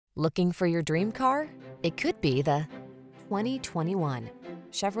Looking for your dream car? It could be the 2021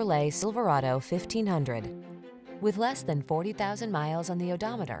 Chevrolet Silverado 1500. With less than 40,000 miles on the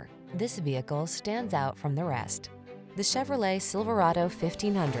odometer, this vehicle stands out from the rest. The Chevrolet Silverado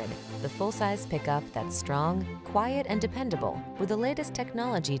 1500, the full-size pickup that's strong, quiet, and dependable, with the latest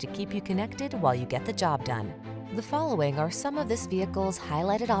technology to keep you connected while you get the job done. The following are some of this vehicle's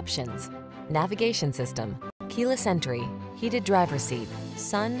highlighted options: navigation system, keyless entry, heated driver's seat,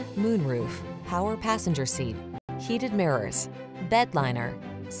 sun, moonroof, power passenger seat, heated mirrors, bed liner,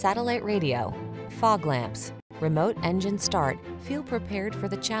 satellite radio, fog lamps, remote engine start. Feel prepared for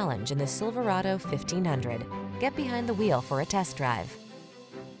the challenge in the Silverado 1500. Get behind the wheel for a test drive.